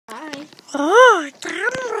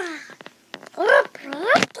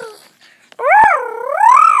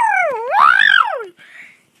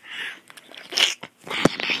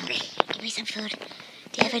Give me some food.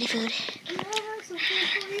 Do you have any food? Yeah, I have some food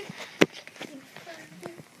for you.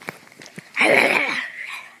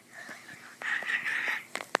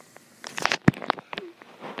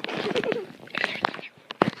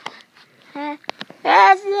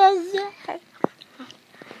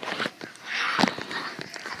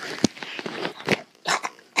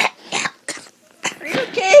 Are you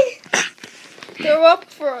okay? Throw up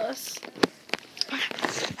for us.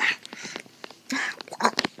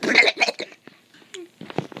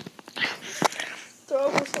 Throw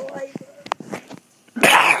up for saliva.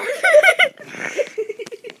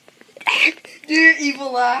 Do your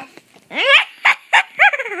evil laugh.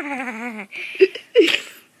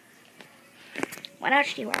 What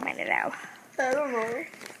else do you want me to do? I don't know.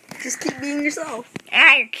 Just keep being yourself.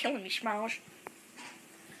 You're killing me, Smalls.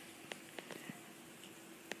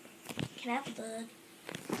 Can I have a bug?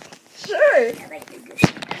 Sure. I like the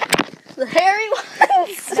goosey. The hairy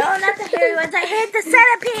ones. No, not the hairy ones. I hate the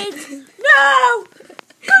centipedes. No!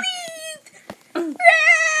 Please!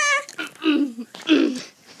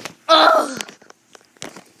 Ugh.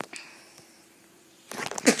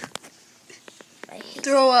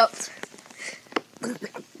 Throw up.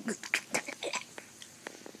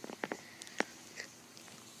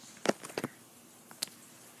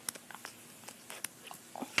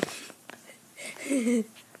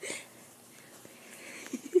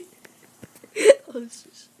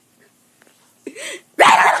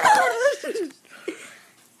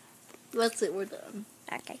 That's it, we're done.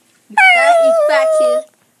 Okay. You fat kid.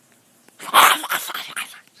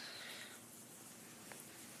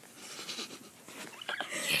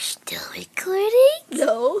 You're still recording?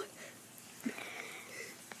 No.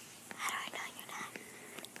 How do I know you're not?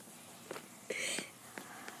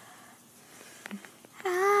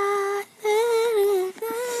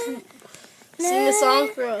 Sing a song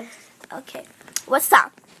for us. Okay. What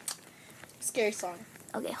song? Scary song.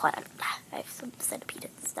 Okay, hold on. I have some centipede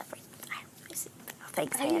and stuff right there.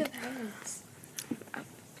 Thanks, How do you hand. have hands?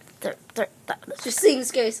 Just sing a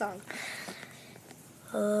scary song.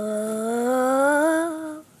 Oh,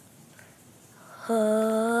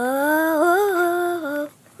 oh,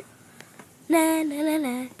 na na na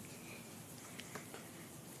na,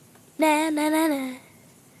 na na na na.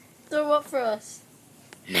 Throw up for us.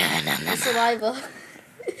 Na na na The saliva.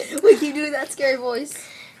 We keep doing that scary voice.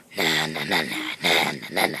 na na na na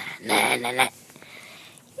na na na na na.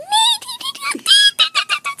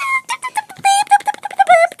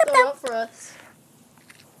 Throw up for us.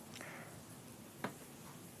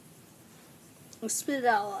 We'll spit it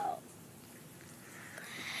out loud.